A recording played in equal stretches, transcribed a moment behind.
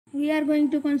we are going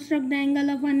to construct the angle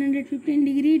of 115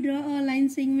 degree. Draw a line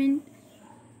segment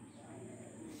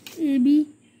AB.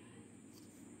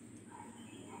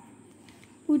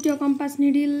 Put your compass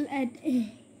needle at A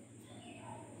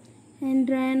and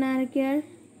draw an arc here.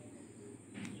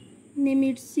 Name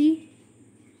it C.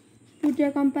 Put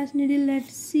your compass needle at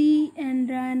C and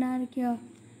draw an arc here.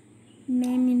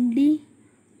 Name it D.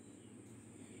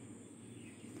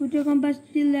 Put your compass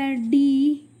needle at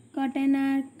D. Cut an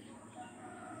arc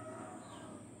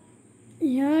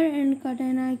here and cut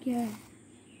an arc here.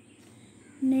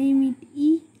 Name it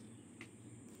E.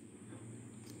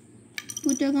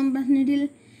 Put your compass needle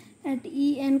at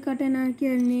E and cut an arc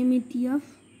here. Name it F.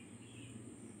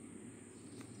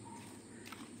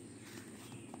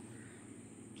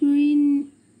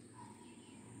 Join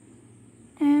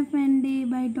F and A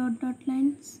by dot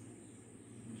lines.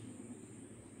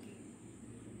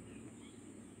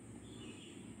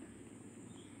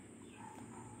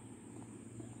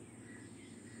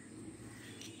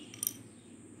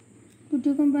 Put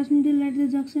your compass needle at the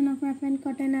junction of F and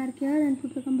cut an arc here, and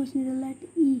put your compass needle at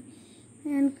E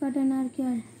and cut an arc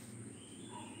here.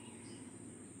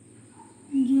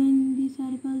 Join this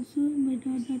arc also by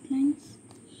dot lines.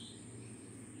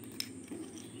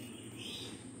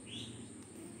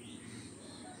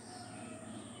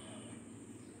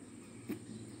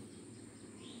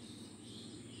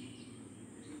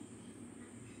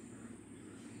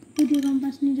 Put your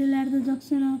compass needle at the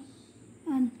junction of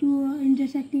two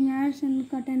intersecting arcs and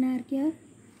cut an arc here,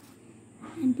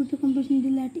 and put your compass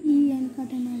needle at E and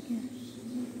cut an arc here.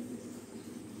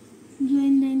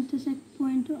 Join the intersect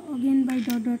point again by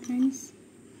dot lines.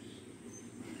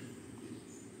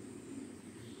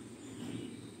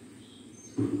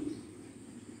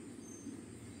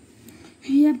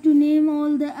 We have to name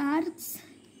all the arcs.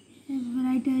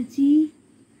 Write a G,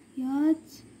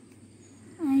 H,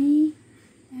 I,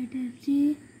 write a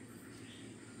J,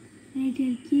 write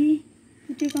a K.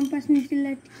 Put your compass needle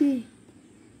at K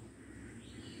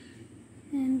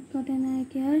and cut an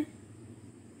arc here.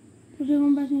 Put your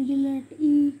compass needle at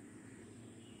E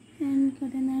and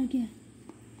cut an arc here.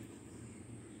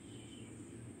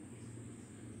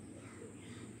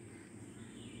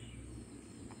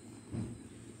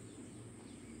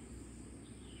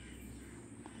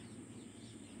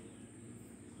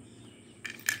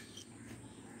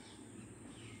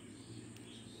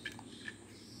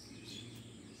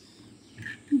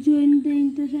 Join the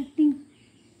intersecting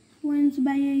points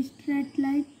by a straight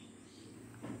line.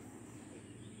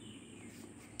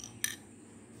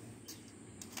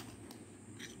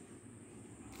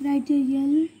 Write a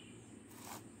L,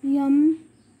 M,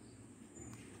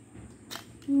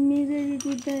 measure it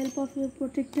with the help of your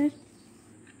protractor.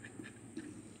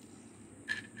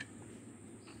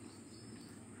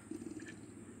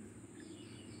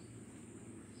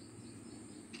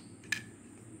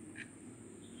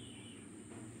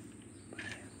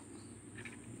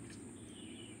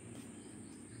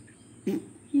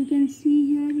 You can see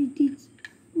here it is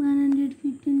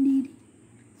 115 degree.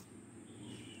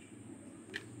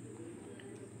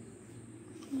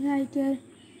 Write a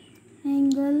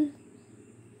angle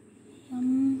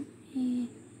MAB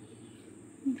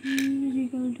is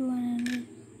equal to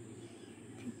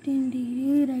 115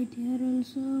 degree. Right here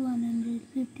also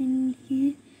 115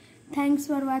 degree. Thanks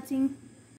for watching.